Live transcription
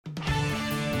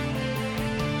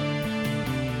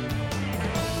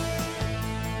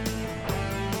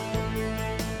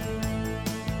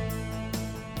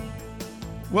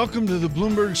Welcome to the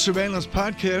Bloomberg Surveillance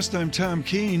Podcast. I'm Tom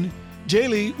Keene.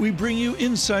 Daily, we bring you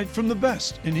insight from the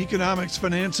best in economics,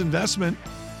 finance, investment,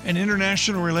 and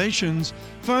international relations.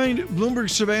 Find Bloomberg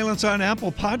Surveillance on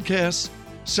Apple Podcasts,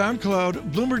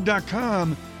 SoundCloud,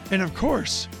 Bloomberg.com, and of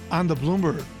course, on the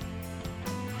Bloomberg.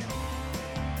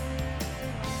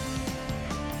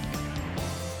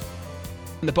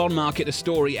 In the bond market, a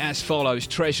story as follows.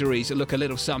 Treasuries look a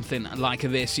little something like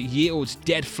this. Yields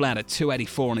dead flat at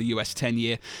 284 on a US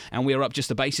 10-year, and we are up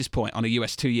just a basis point on a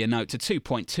US 2-year note to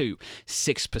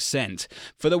 2.26%.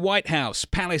 For the White House,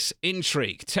 palace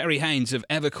intrigue. Terry Haynes of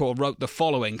Evercore wrote the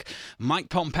following. Mike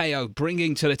Pompeo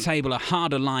bringing to the table a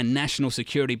harder-line national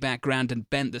security background and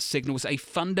bent that signals a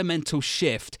fundamental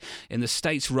shift in the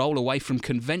state's role away from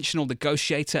conventional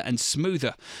negotiator and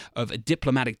smoother of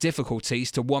diplomatic difficulties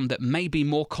to one that may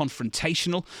be more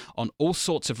confrontational on all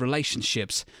sorts of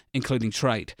relationships, including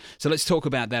trade. So let's talk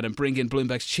about that and bring in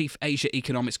Bloomberg's Chief Asia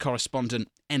Economics Correspondent,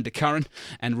 Enda Curran,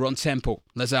 and Ron Temple,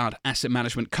 Lazard Asset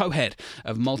Management co-head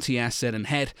of multi-asset and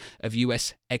head of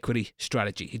US equity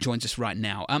strategy. He joins us right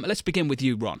now. Let's begin with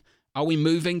you, Ron. Are we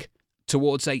moving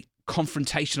towards a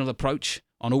confrontational approach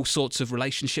on all sorts of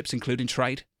relationships, including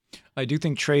trade? I do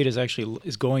think trade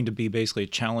is going to be basically a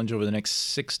challenge over the next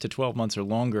 6 to 12 months or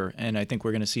longer, and I think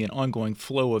we're going to see an ongoing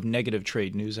flow of negative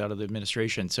trade news out of the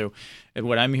administration. So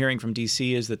what I'm hearing from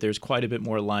D.C. is that there's quite a bit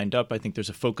more lined up. I think there's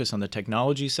a focus on the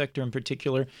technology sector in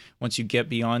particular once you get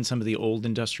beyond some of the old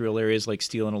industrial areas like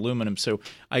steel and aluminum. So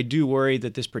I do worry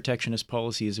that this protectionist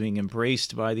policy is being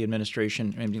embraced by the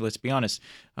administration. I mean, let's be honest,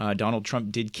 Donald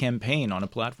Trump did campaign on a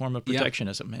platform of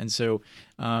protectionism. And so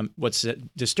what's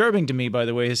disturbing to me, by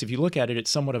the way, is if you look at it, it's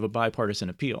somewhat of a bipartisan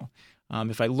appeal.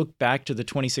 If I look back to the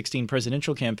 2016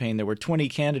 presidential campaign, there were 20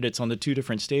 candidates on the two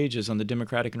different stages, on the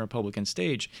Democratic and Republican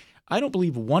stage. I don't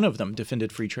believe one of them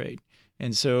defended free trade.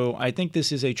 And so I think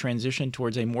this is a transition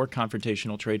towards a more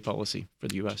confrontational trade policy for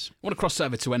the U.S. I want to cross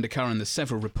over to Enda Curran. There's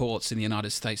several reports in the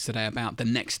United States today about the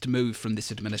next move from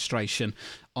this administration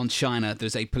on China.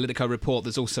 There's a Politico report.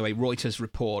 There's also a Reuters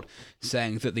report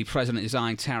saying that the president is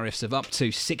eyeing tariffs of up to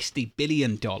 $60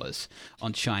 billion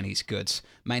on Chinese goods,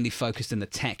 mainly focused in the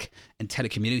tech and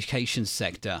telecommunications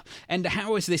sector. And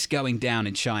how is this going down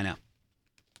in China?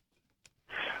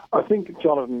 I think,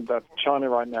 Jonathan, that China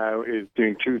right now is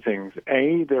doing two things.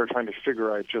 A, they're trying to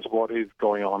figure out just what is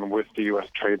going on with the U.S.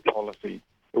 trade policy.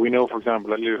 We know, for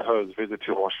example, that Liu He's visit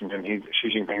to Washington, he's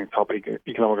Xi Jinping's top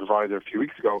economic advisor a few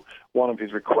weeks ago. One of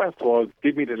his requests was,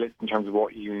 give me the list in terms of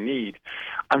what you need.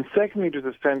 And secondly, there's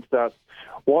a sense that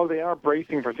while they are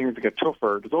bracing for things to get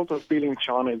tougher, there's also a feeling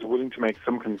China is willing to make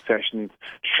some concessions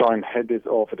to try and head this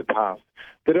off at the pass.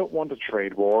 They don't want a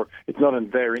trade war. It's not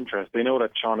in their interest. They know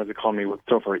that China's economy would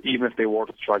suffer even if they were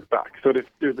to strike back. So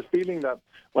there's a feeling that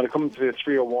when it comes to the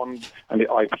 301 and the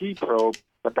IP probe,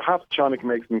 that perhaps China can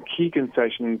make some key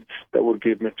concessions that would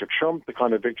give Mr. Trump the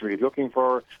kind of victory he's looking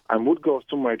for and would go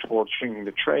some way towards shrinking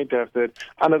the trade deficit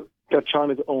and that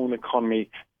China's own economy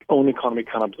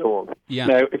can absorb. Yeah.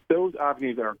 Now, if those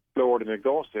avenues are explored and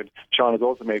exhausted, China's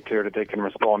also made clear that they can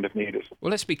respond if needed. Well,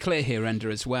 let's be clear here,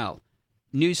 Enda, as well.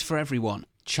 News for everyone.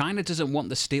 China doesn't want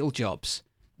the steel jobs.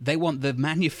 They want the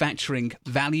manufacturing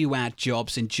value-add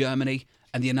jobs in Germany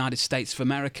and the United States of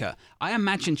America. I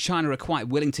imagine China are quite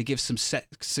willing to give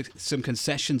some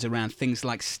concessions around things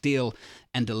like steel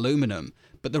and aluminum.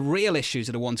 But the real issues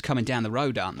are the ones coming down the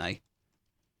road, aren't they?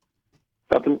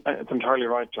 That's entirely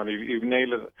right, John. You've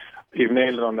nailed it. You've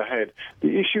nailed it on the head.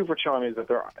 The issue for China is that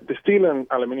the steel and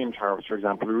aluminium tariffs, for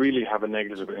example, really have a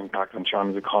negative impact on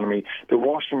China's economy. The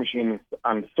washing machine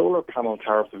and solar panel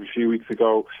tariffs of a few weeks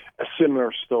ago, a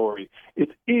similar story.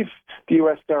 It's if the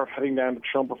U.S. start heading down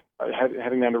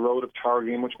the road of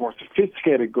targeting much more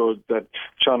sophisticated goods that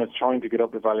China's trying to get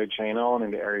up the value chain on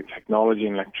in the area of technology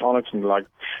and electronics and the like,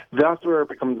 that's where it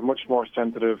becomes much more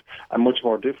sensitive and much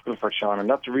more difficult for China. And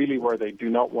that's really where they do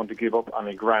not want to give up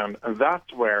any ground. And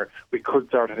that's where we could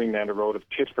start heading down the road of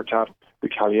tit-for-tat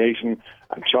retaliation.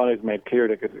 And China has made clear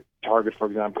they could target, for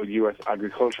example, U.S.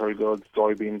 agricultural goods,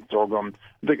 soybeans, sorghum.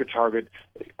 They could target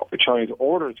Chinese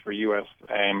orders for U.S.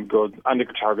 goods, and they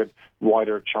could target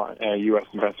wider U.S.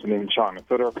 investment in China.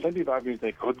 So there are plenty of avenues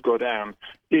they could go down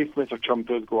if Mr. Trump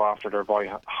does go after their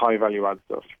high value-add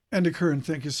stuff. Enda Curran,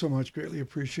 thank you so much. Greatly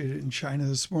appreciated in China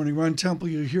this morning. Ron Temple,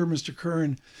 you hear Mr.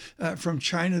 Curran from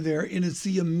China there, and it's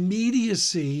the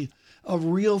immediacy of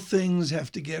real things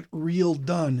have to get real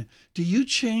done. Do you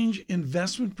change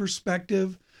investment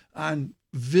perspective on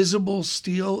visible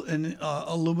steel and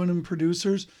aluminum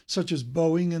producers, such as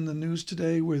Boeing in the news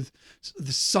today with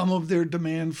some of their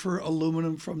demand for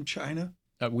aluminum from China?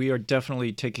 We are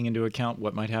definitely taking into account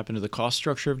what might happen to the cost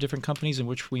structure of different companies in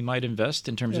which we might invest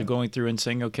in terms of going through and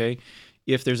saying, okay,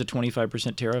 if there's a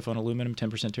 25% tariff on aluminum,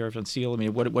 10% tariff on steel, I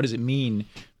mean, what does it mean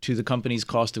to the company's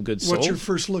cost of goods sold? What's your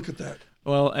first look at that?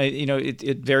 Well,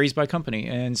 it varies by company,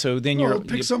 and so then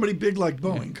pick somebody big like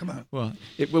Boeing. Come on. Well,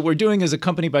 what we're doing is a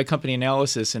company by company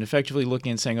analysis, and effectively looking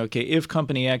and saying, okay, if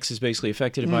company X is basically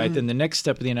affected by it, then the next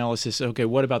step of the analysis is, okay,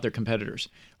 what about their competitors?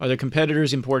 Are their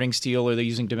competitors importing steel? Or are they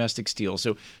using domestic steel?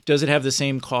 So does it have the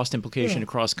same cost implication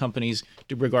across companies,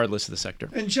 regardless of the sector?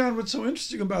 And John, what's so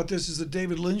interesting about this is the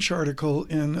David Lynch article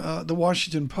in the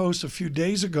Washington Post a few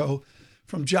days ago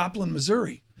from Joplin,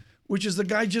 Missouri, which is the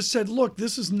guy just said, look,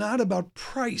 this is not about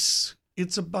price.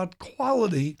 It's about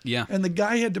quality. Yeah. And the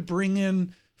guy had to bring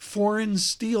in foreign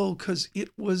steel because it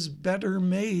was better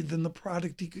made than the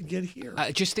product he could get here.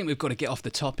 I just think we've got to get off the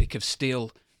topic of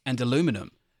steel and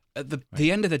aluminum. At the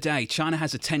end of the day, China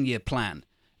has a 10-year plan,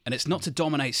 and it's not to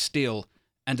dominate steel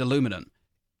and aluminum.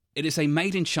 It is a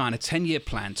made in China 10-year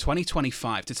plan,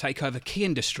 2025, to take over key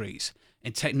industries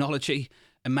in technology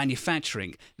and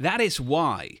manufacturing. That is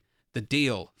why the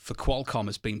deal for Qualcomm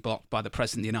has been blocked by the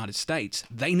President of the United States.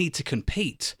 They need to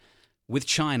compete with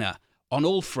China on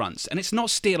all fronts. And it's not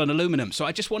steel and aluminum. So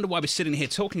I just wonder why we're sitting here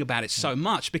talking about it so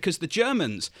much, because the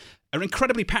Germans are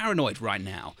incredibly paranoid right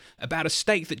now about a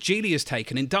stake that Geely has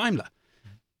taken in Daimler.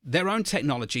 Their own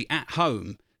technology at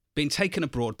home being taken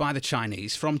abroad by the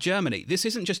Chinese from Germany. This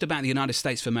isn't just about the United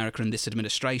States of America and this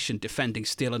administration defending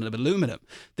steel and aluminum.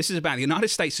 This is about the United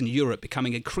States and Europe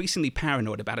becoming increasingly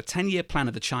paranoid about a 10-year plan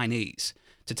of the Chinese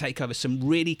to take over some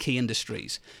really key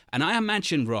industries. And I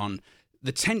imagine, Ron,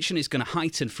 the tension is going to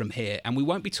heighten from here, and we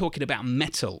won't be talking about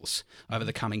metals over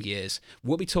the coming years.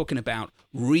 We'll be talking about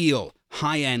real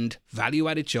high-end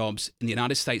value-added jobs in the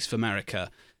United States of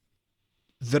America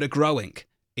that are growing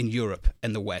in Europe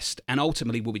and the West, and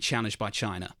ultimately will be challenged by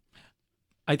China.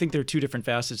 I think there are two different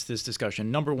facets to this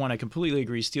discussion. Number one, I completely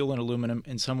agree. Steel and aluminum,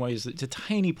 in some ways, it's a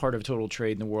tiny part of total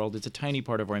trade in the world. It's a tiny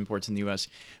part of our imports in the U.S.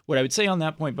 What I would say on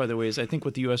that point, by the way, is I think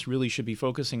what the U.S. really should be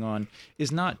focusing on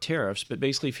is not tariffs, but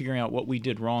basically figuring out what we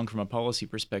did wrong from a policy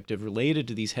perspective related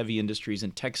to these heavy industries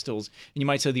and textiles, and you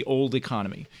might say the old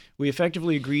economy. We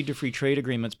effectively agreed to free trade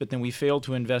agreements, but then we failed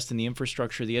to invest in the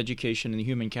infrastructure, the education, and the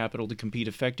human capital to compete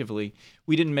effectively.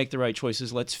 We didn't make the right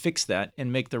choices. Let's fix that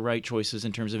and make the right choices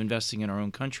in terms of investing in our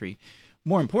own country.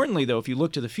 More importantly, though, if you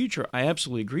look to the future, I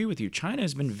absolutely agree with you. China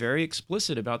has been very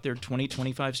explicit about their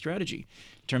 2025 strategy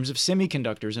in terms of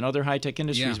semiconductors and other high-tech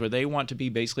industries where they want to be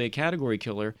basically a category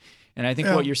killer. And I think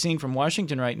what you're seeing from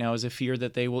Washington right now is a fear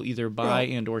that they will either buy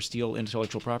and or steal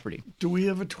intellectual property. Do we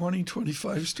have a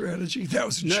 2025 strategy? That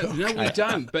was a joke. No, we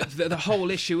don't. But the whole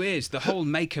issue is the whole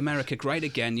Make America Great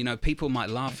Again. You know, people might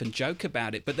laugh and joke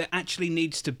about it, but there actually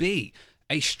needs to be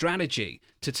a strategy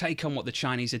to take on what the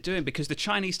Chinese are doing, because the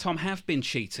Chinese, Tom, have been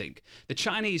cheating. The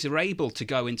Chinese are able to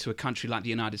go into a country like the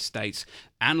United States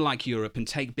and like Europe and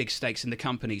take big stakes in the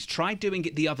companies. Try doing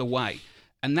it the other way.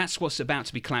 And that's what's about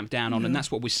to be clamped down on, and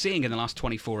that's what we're seeing in the last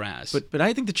 24 hours. But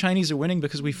I think the Chinese are winning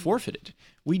because we forfeited.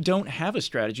 We don't have a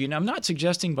strategy. And I'm not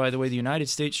suggesting, by the way, the United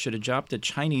States should adopt a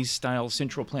Chinese-style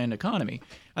central planned economy.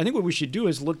 I think what we should do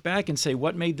is look back and say,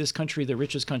 what made this country the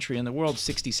richest country in the world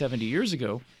 60, 70 years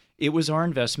ago? It was our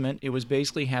investment. It was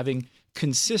basically having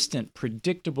consistent,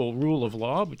 predictable rule of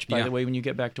law, which, by the way, when you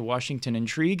get back to Washington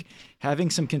intrigue,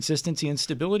 having some consistency and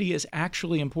stability is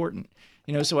actually important.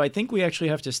 You know, so I think we actually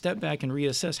have to step back and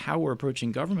reassess how we're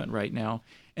approaching government right now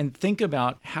and think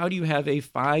about how do you have a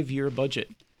 5-year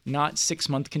budget, not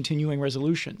 6-month continuing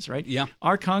resolutions, right? Yeah.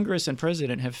 Our Congress and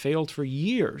president have failed for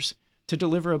years to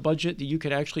deliver a budget that you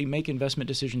could actually make investment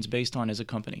decisions based on as a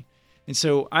company. And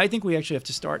so I think we actually have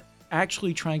to start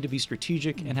actually trying to be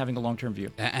strategic and having a long-term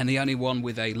view. And the only one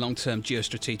with a long-term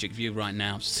geostrategic view right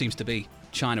now seems to be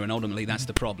China, and ultimately that's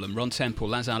the problem. Ron Temple,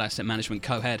 Lazard Asset Management,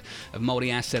 co-head of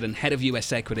Multi-Asset and head of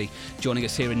US Equity, joining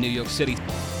us here in New York City.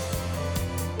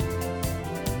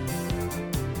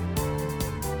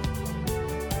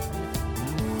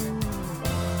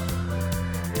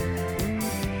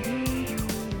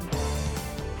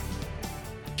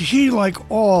 He, like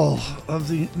all of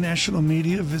the national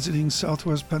media visiting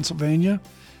Southwest Pennsylvania,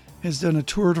 has done a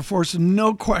tour de force.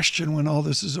 No question, when all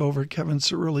this is over, Kevin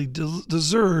Cirilli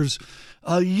deserves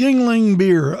a Yingling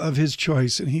beer of his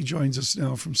choice, and he joins us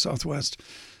now from Southwest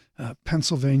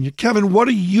Pennsylvania. Kevin, what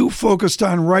are you focused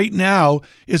on right now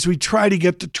as we try to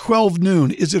get to 12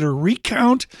 noon? Is it a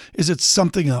recount? Is it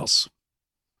something else?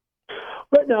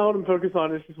 Right now, what I'm focused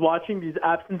on is just watching these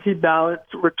absentee ballot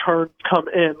returns come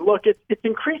in. Look, it's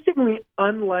increasingly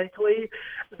unlikely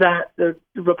that the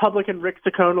Republican Rick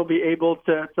Saccone will be able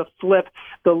to flip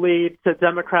the lead to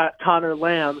Democrat Connor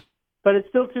Lamb, but it's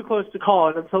still too close to call.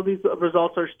 And until these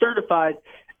results are certified,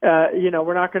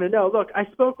 we're not going to know. Look, I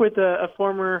spoke with a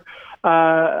former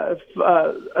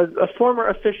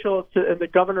official in the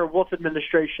Governor Wolf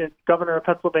administration, governor of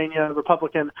Pennsylvania,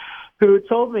 Republican, who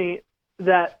told me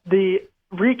that the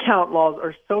recount laws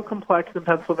are so complex in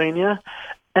Pennsylvania,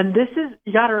 and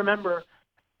you got to remember,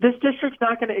 this district's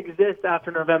not going to exist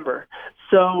after November.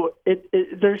 So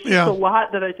there's just a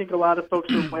lot that I think a lot of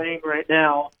folks are weighing right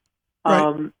now.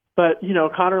 Right. But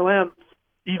Connor Lamb,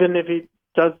 even if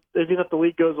the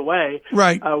league goes away,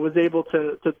 was able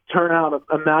to turn out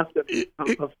a massive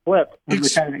flip.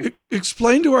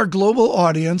 Explain to our global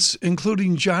audience,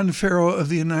 including John Farrow of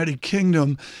the United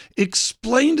Kingdom,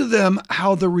 explain to them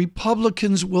how the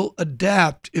Republicans will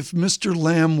adapt if Mr.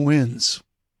 Lamb wins.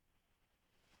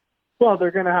 Well,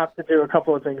 they're going to have to do a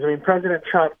couple of things. I mean, President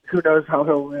Trump, who knows how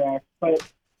he'll react,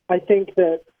 but I think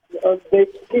that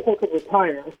people could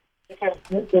retire because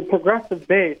the progressive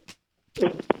base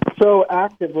is so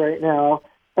active right now,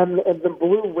 and the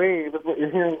blue wave is what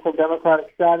you're hearing from Democratic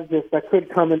strategists that could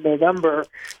come in November.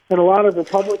 And a lot of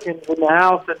Republicans in the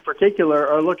House in particular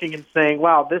are looking and saying,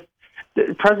 wow,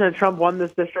 President Trump won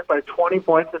this district by 20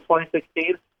 points in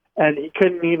 2016, and he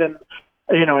couldn't even,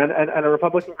 and a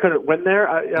Republican couldn't win there.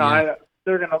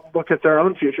 They're going to look at their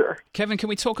own future. Kevin, can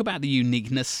we talk about the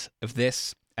uniqueness of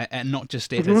this, and not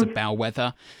just it as a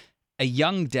bellwether? A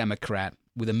young Democrat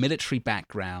with a military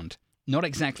background, not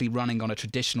exactly running on a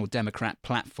traditional Democrat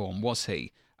platform, was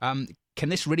he? Can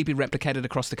this really be replicated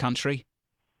across the country?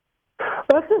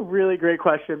 That's a really great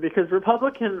question, because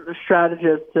Republican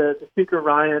strategist Speaker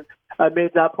Ryan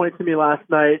made that point to me last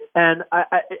night. And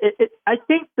I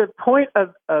think the point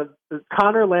of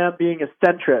Connor Lamb being a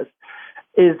centrist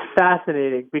is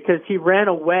fascinating, because he ran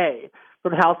away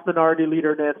from House Minority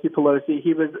Leader Nancy Pelosi.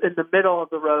 He was in the middle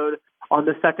of the road on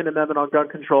the Second Amendment on gun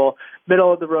control,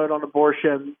 middle of the road on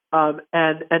abortion,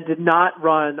 and did not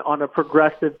run on a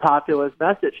progressive populist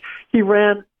message. He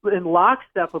ran in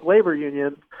lockstep with labor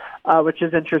unions, which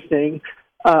is interesting,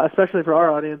 especially for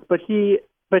our audience. But he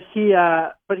was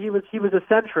a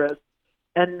centrist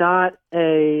and not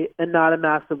a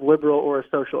massive liberal or a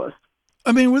socialist.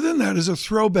 I mean, within that is a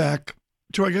throwback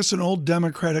to, I guess, an old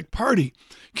Democratic Party.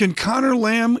 Can Connor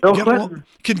Lamb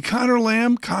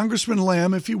Congressman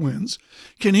Lamb, if he wins,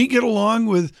 can he get along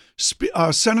with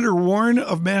Senator Warren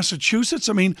of Massachusetts?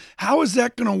 I mean, how is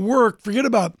that going to work? Forget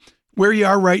about where you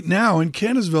are right now in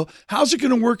Canonsbury. How's it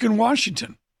going to work in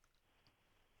Washington?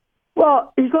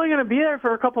 Well, he's only going to be there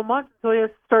for a couple months until he has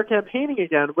to start campaigning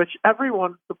again, which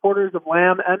everyone, supporters of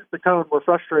Lamb and Saccone, were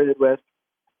frustrated with.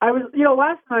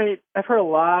 Last night, I've heard a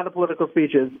lot of political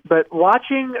speeches, but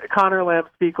watching Connor Lamb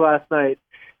speak last night,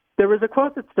 there was a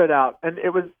quote that stood out, and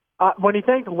it was when he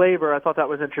thanked labor. I thought that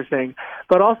was interesting,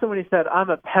 but also when he said, "I'm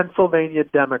a Pennsylvania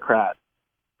Democrat."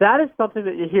 That is something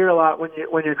that you hear a lot when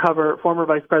you cover former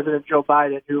Vice President Joe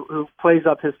Biden, who plays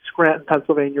up his Scranton,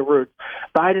 Pennsylvania roots.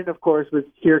 Biden, of course, was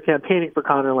here campaigning for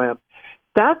Connor Lamb.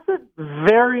 That's a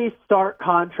very stark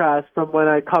contrast from when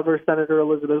I cover Senator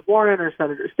Elizabeth Warren or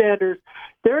Senator Sanders.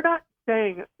 They're not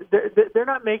making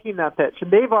that pitch, and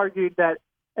they've argued that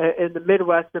in the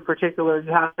Midwest in particular,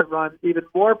 you have to run even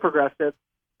more progressive.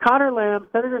 Connor Lamb,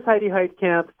 Senators Heidi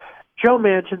Heitkamp, Joe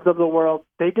Manchins of the world,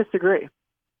 they disagree.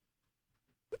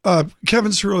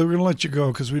 Kevin Cirilli, we're going to let you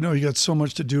go because we know you got so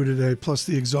much to do today, plus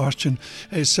the exhaustion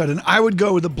is set. And I would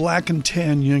go with the black and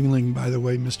tan Yingling, by the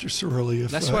way, Mr. Cirilli.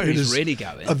 If, that's where he's really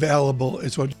going. Available.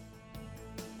 It's what.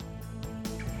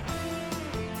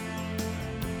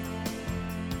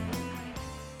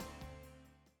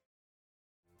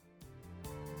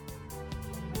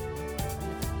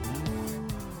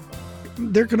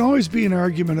 There can always be an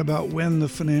argument about when the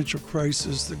financial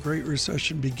crisis, the Great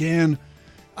Recession, began.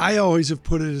 I always have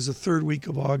put it as the third week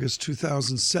of August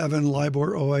 2007.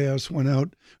 LIBOR OIS went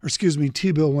out,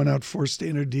 T-bill went out 4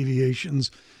 standard deviations,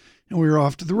 and we were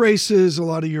off to the races. A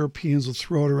lot of Europeans will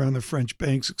throw it around the French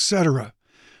banks, etc.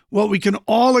 What we can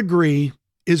all agree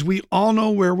is we all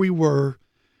know where we were.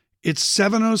 It's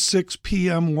 7:06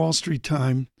 p.m. Wall Street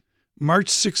time, March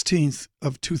 16th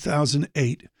of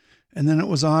 2008. And then it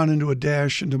was on into a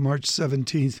dash into March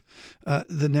 17th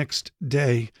the next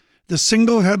day. The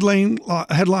single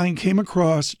headline came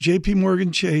across J.P.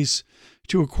 Morgan Chase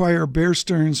to acquire Bear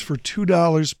Stearns for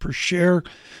 $2 per share.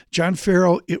 John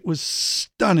Farrow, it was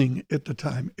stunning at the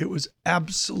time. It was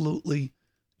absolutely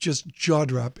just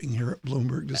jaw-dropping here at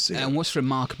Bloomberg to see. And what's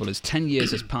remarkable is 10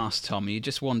 years has passed, Tom. You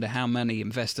just wonder how many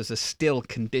investors are still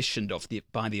conditioned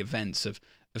by the events of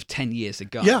 10 years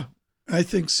ago. Yeah, I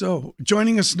think so.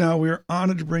 Joining us now, we are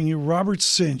honored to bring you Robert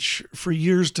Sinche, for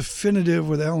years definitive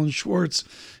with Alan Schwartz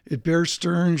at Bear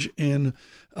Stearns in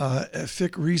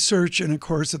FIC Research, and of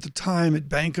course at the time at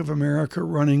Bank of America,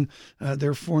 running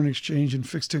their foreign exchange and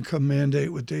fixed income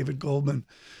mandate with David Goldman,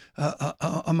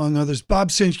 among others. Bob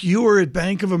Sinche, you were at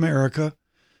Bank of America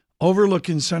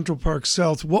overlooking Central Park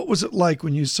South. What was it like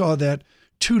when you saw that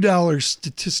 $2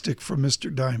 statistic from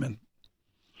Mr. Diamond?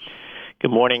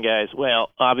 Good morning, guys.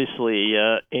 Well, obviously,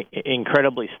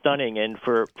 incredibly stunning, and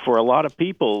for a lot of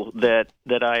people that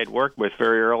I had worked with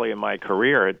very early in my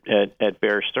career at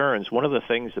Bear Stearns, one of the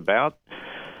things about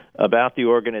the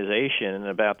organization and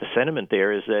about the sentiment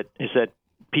there is that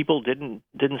people didn't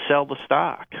sell the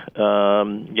stock.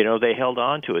 They held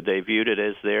on to it. They viewed it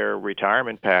as their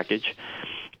retirement package.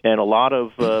 And a lot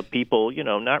of people,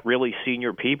 not really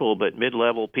senior people, but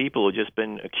mid-level people who've just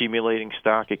been accumulating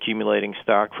stock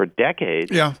for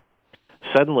decades,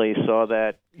 suddenly saw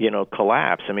that,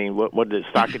 collapse. I mean, what the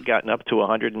stock had gotten up to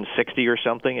 160 or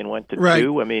something and went to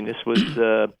 2. I mean, this was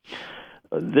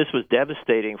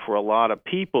devastating for a lot of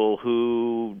people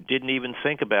who didn't even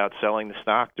think about selling the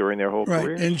stock during their whole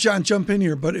career. And John, jump in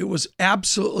here, but it was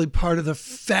absolutely part of the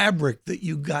fabric that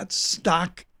you got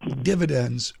stock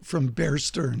dividends from Bear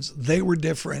Stearns. They were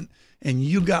different, and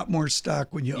you got more stock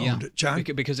when you owned it. John?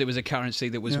 Because it was a currency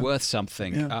that was worth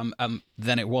something,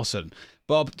 then it wasn't.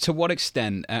 Bob, to what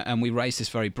extent, and we raised this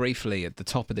very briefly at the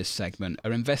top of this segment,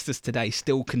 are investors today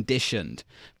still conditioned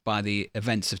by the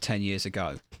events of 10 years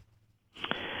ago?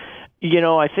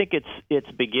 I think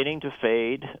it's beginning to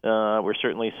fade. We're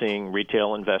certainly seeing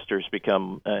retail investors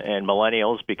become and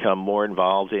millennials become more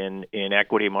involved in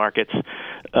equity markets.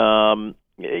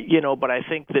 But I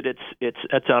think that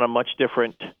it's on a much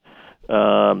different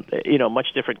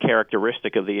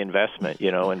characteristic of the investment.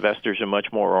 Investors are much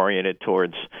more oriented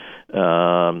towards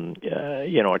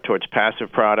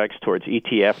passive products, towards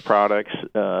ETF products.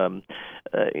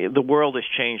 The world has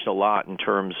changed a lot in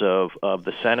terms of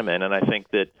the sentiment, and I think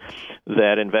that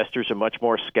investors are much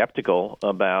more skeptical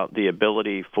about the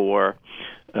ability for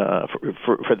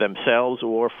themselves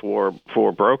or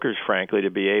for brokers, frankly, to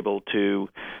be able to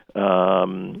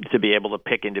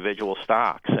pick individual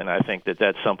stocks. And I think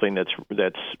that's something that's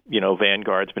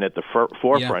Vanguard's been at the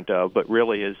forefront of, but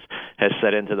really has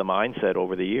set into the mindset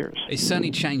over the years. It's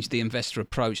certainly changed the investor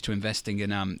approach to investing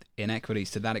in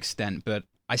equities to that extent, but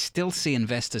I still see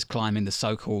investors climbing the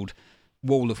so-called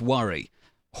wall of worry,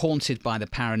 haunted by the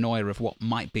paranoia of what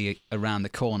might be around the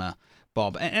corner,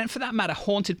 Bob. And for that matter,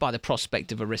 haunted by the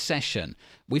prospect of a recession.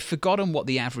 We've forgotten what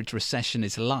the average recession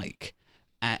is like,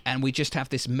 and we just have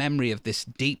this memory of this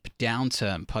deep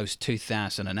downturn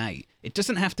post-2008. It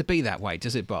doesn't have to be that way,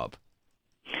 does it, Bob?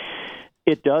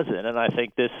 It doesn't, and I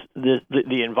think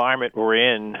the environment we're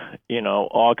in,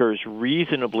 augurs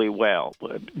reasonably well.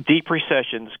 Deep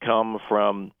recessions come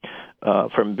from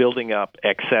building up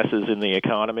excesses in the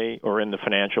economy or in the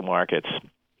financial markets.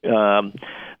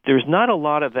 There's not a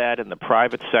lot of that in the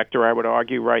private sector, I would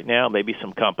argue, right now. Maybe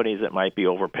some companies that might be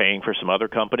overpaying for some other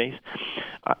companies.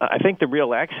 I think the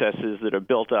real excesses that are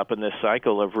built up in this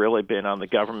cycle have really been on the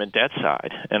government debt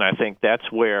side, and I think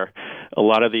that's where a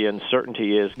lot of the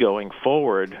uncertainty is going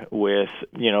forward with,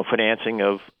 financing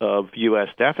of U.S.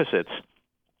 deficits.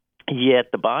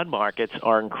 Yet the bond markets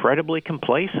are incredibly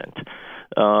complacent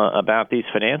about these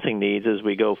financing needs as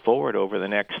we go forward over the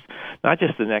next, not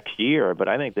just the next year, but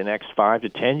I think the next 5 to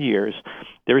 10 years.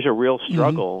 There's a real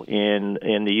struggle in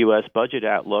the U.S. budget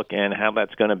outlook and how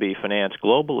that's going to be financed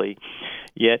globally.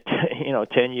 Yet,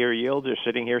 10-year yields are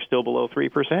sitting here still below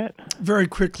 3%. Very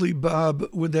quickly, Bob,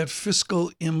 with that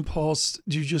fiscal impulse,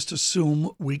 do you just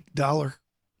assume weak dollar?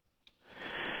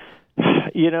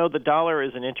 The dollar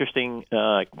is an interesting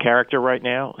character right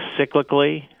now.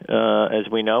 Cyclically, as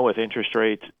we know, with interest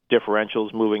rate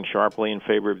differentials moving sharply in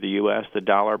favor of the U.S., the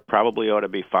dollar probably ought to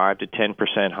be 5 to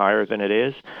 10% higher than it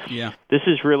is. Yeah. This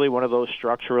is really one of those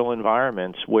structural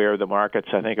environments where the markets,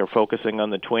 I think, are focusing on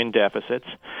the twin deficits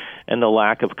and the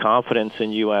lack of confidence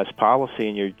in U.S. policy,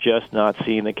 and you're just not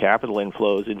seeing the capital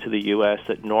inflows into the U.S.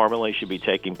 that normally should be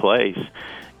taking place,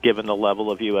 given the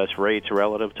level of U.S. rates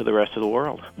relative to the rest of the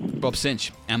world. Bob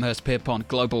Sinche, Amherst Pierpont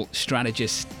Global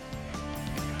Strategist.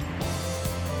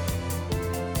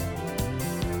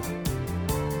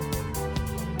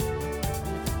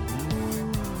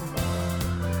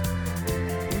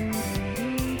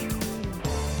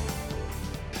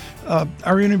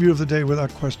 Our interview of the day,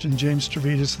 without question, James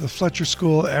Stavridis of the Fletcher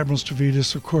School. Admiral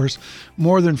Stavridis, of course,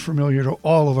 more than familiar to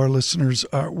all of our listeners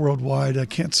worldwide. I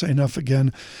can't say enough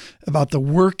again about the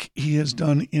work he has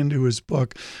done into his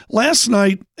book. Last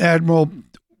night, Admiral,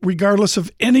 regardless of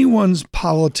anyone's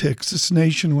politics, this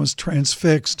nation was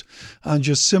transfixed on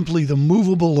just simply the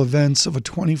movable events of a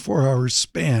 24-hour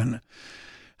span.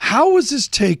 How was this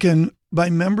taken by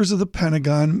members of the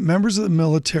Pentagon, members of the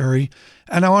military,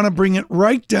 and I want to bring it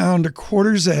right down to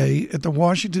Quarters A at the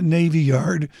Washington Navy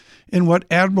Yard in what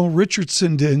Admiral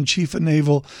Richardson did, Chief of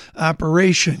Naval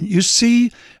Operation. You see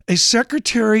a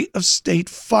Secretary of State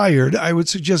fired, I would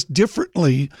suggest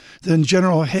differently than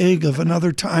General Haig of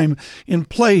another time in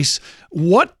place.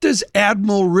 What does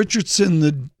Admiral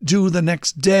Richardson do the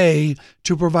next day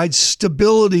to provide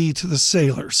stability to the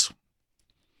sailors?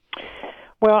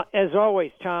 Well, as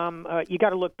always, Tom, you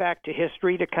got to look back to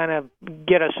history to kind of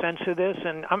get a sense of this,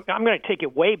 and I'm going to take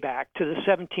it way back to the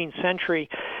 17th century.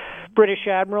 British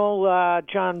Admiral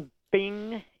John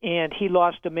Byng, and he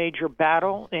lost a major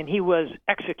battle, and he was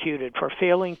executed for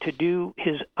failing to do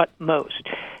his utmost.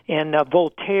 And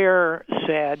Voltaire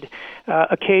said,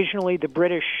 occasionally the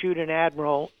British shoot an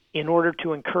admiral in order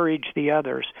to encourage the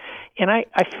others. And I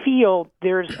feel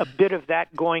there's a bit of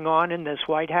that going on in this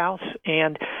White House,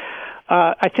 and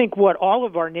I think what all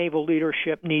of our naval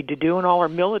leadership need to do and all our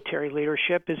military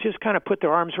leadership is just kind of put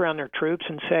their arms around their troops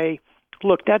and say,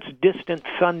 look, that's distant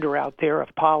thunder out there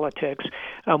of politics.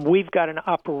 We've got an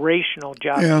operational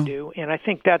job to do, and I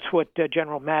think that's what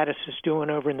General Mattis is doing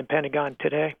over in the Pentagon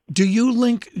today. Do you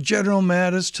link General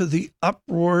Mattis to the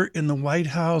uproar in the White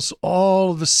House,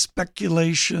 all of the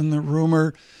speculation, the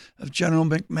rumor of General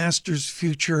McMaster's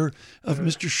future, of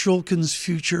Mr. Shulkin's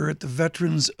future at the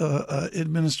Veterans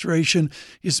Administration?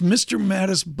 Is Mr.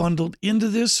 Mattis bundled into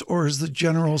this, or is the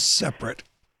general separate?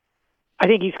 I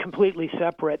think he's completely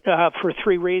separate for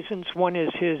three reasons. One is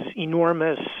his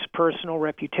enormous personal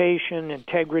reputation,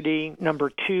 integrity.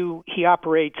 Number two, he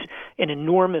operates an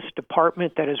enormous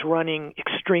department that is running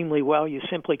extremely well. You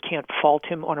simply can't fault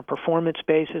him on a performance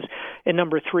basis. And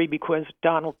number three, because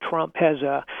Donald Trump has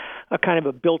a kind of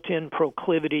a built-in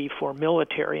proclivity for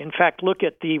military. In fact, look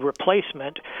at the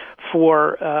replacement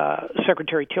for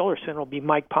Secretary Tillerson. It'll be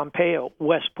Mike Pompeo,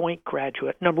 West Point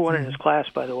graduate, number one in his class,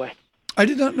 by the way. I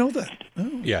did not know that.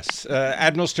 Oh. Yes.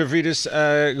 Admiral Stavridis,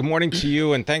 good morning to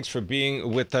you, and thanks for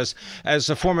being with us. As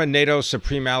a former NATO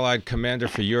Supreme Allied Commander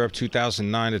for Europe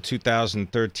 2009 to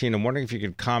 2013, I'm wondering if you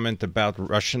could comment about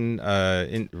Russian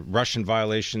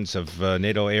violations of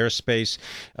NATO airspace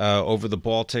over the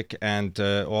Baltic, and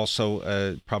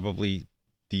also probably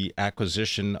the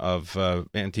acquisition of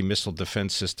anti-missile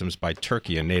defense systems by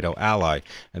Turkey, a NATO ally,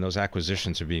 and those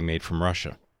acquisitions are being made from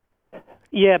Russia.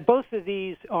 Yeah, both of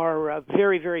these are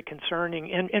very, very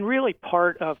concerning and really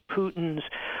part of Putin's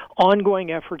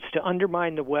ongoing efforts to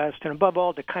undermine the West and, above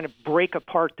all, to kind of break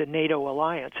apart the NATO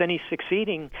alliance. And he's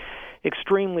succeeding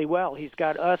extremely well. He's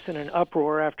got us in an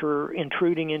uproar after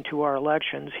intruding into our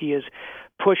elections. He is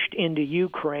pushed into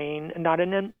Ukraine, not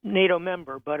a NATO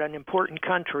member, but an important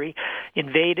country,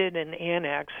 invaded and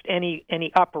annexed. And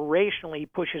he operationally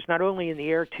pushes not only in the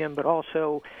air, Tim, but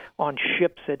also on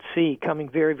ships at sea, coming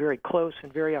very, very close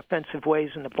in very offensive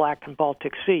ways in the Black and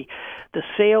Baltic Sea. The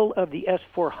sale of the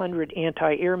S-400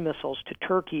 anti-air missiles to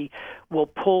Turkey will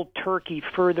pull Turkey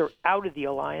further out of the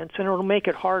alliance, and it'll make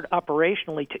it hard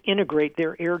operationally to integrate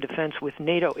their air defense with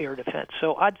NATO air defense.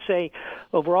 So I'd say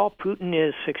overall Putin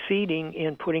is succeeding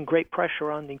in putting great pressure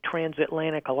on the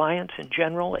transatlantic alliance in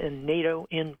general and NATO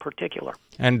in particular.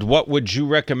 And what would you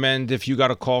recommend if you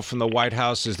got a call from the White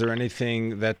House? Is there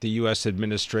anything that the U.S.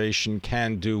 administration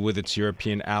can do with its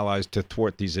European allies to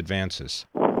thwart these advances?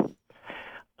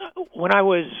 When I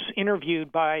was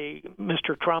interviewed by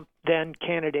Mr. Trump, then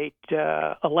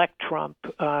candidate-elect Trump,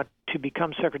 to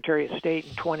become Secretary of State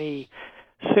in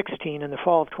 2016, in the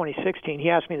fall of 2016, he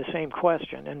asked me the same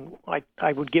question, and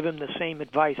I would give him the same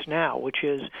advice now, which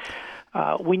is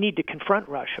we need to confront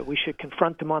Russia. We should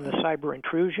confront them on the cyber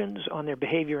intrusions, on their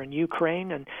behavior in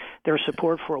Ukraine, and their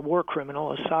support for a war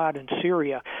criminal, Assad, in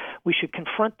Syria. We should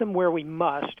confront them where we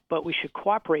must, but we should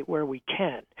cooperate where we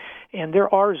can. And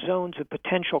there are zones of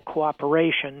potential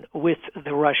cooperation with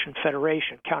the Russian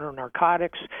Federation, counter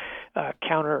narcotics,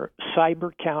 counter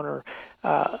cyber, counter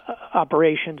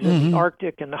operations in the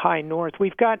Arctic and the high north.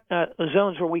 We've got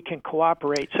zones where we can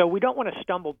cooperate. So we don't want to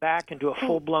stumble back into a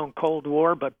full-blown Cold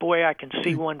War, but boy, I can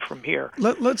see one from here.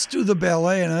 Let's do the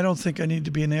ballet, and I don't think I need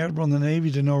to be an admiral in the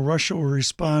Navy to know Russia will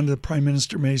respond to Prime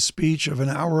Minister May's speech of an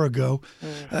hour ago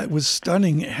with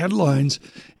stunning headlines.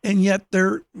 And yet,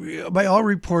 by all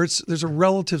reports, there's a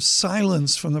relative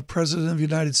silence from the President of the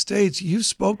United States. You've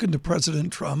spoken to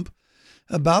President Trump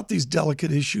about these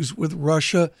delicate issues with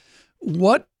Russia.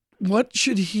 What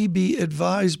should he be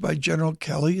advised by General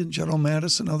Kelly and General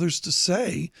Mattis and others to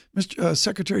say, Mr.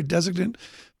 Secretary-designate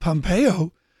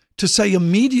Pompeo, to say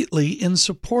immediately in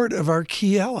support of our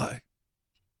key ally?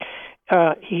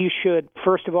 He should,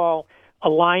 first of all,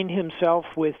 align himself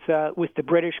with the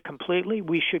British completely.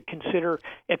 We should consider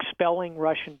expelling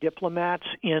Russian diplomats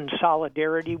in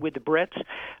solidarity with the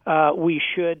Brits. We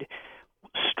should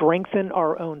strengthen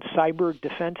our own cyber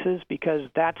defenses because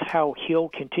that's how he'll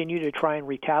continue to try and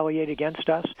retaliate against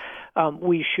us.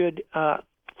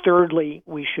 Thirdly,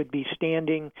 we should be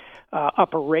standing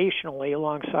operationally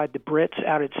alongside the Brits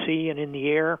out at sea and in the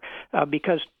air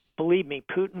because, believe me,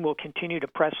 Putin will continue to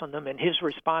press on them, and his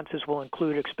responses will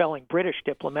include expelling British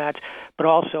diplomats, but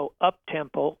also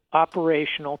up-tempo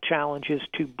operational challenges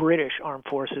to British armed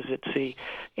forces at sea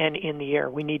and in the air.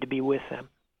 We need to be with them.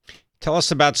 Tell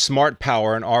us about smart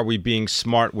power, and are we being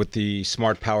smart with the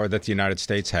smart power that the United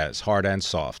States has, hard and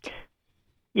soft?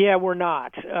 Yeah, we're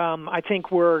not. I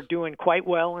think we're doing quite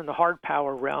well in the hard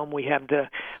power realm. We have the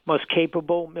most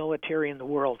capable military in the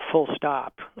world, full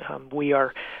stop. We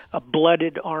are a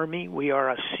blooded army. We are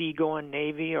a seagoing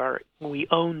navy. We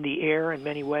own the air in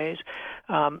many ways.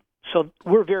 So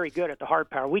we're very good at the hard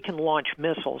power. We can launch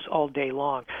missiles all day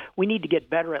long. We need to get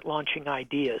better at launching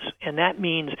ideas, and that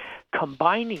means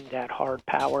combining that hard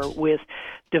power with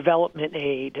development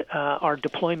aid, our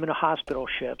deployment of hospital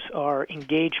ships, our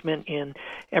engagement in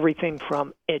everything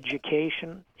from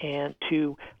education and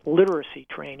to literacy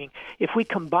training. If we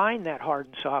combine that hard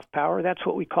and soft power, that's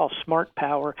what we call smart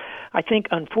power. I think,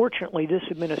 unfortunately, this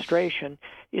administration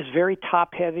is very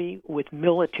top-heavy with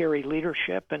military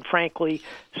leadership, and frankly,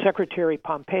 Secretary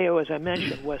Pompeo, as I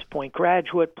mentioned, West Point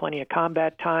graduate, plenty of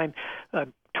combat time, a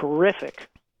terrific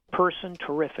person,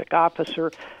 terrific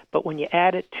officer, but when you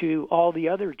add it to all the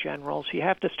other generals, you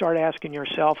have to start asking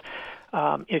yourself,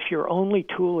 if your only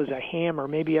tool is a hammer,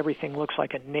 maybe everything looks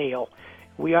like a nail.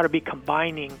 We ought to be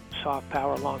combining soft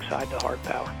power alongside the hard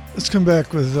power. Let's come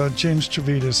back with James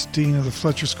Stavridis, Dean of the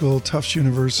Fletcher School, Tufts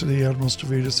University. Admiral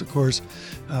Stavridis, of course,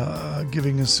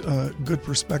 giving us good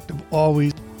perspective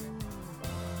always.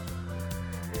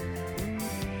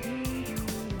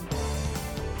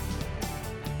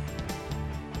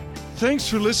 Thanks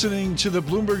for listening to the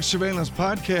Bloomberg Surveillance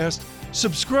Podcast.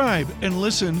 Subscribe and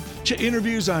listen to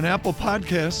interviews on Apple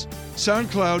Podcasts,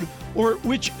 SoundCloud, or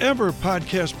whichever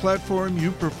podcast platform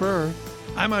you prefer.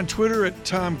 I'm on Twitter at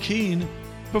Tom Keene.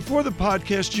 Before the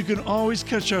podcast, you can always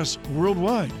catch us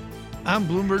worldwide on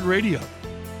Bloomberg Radio.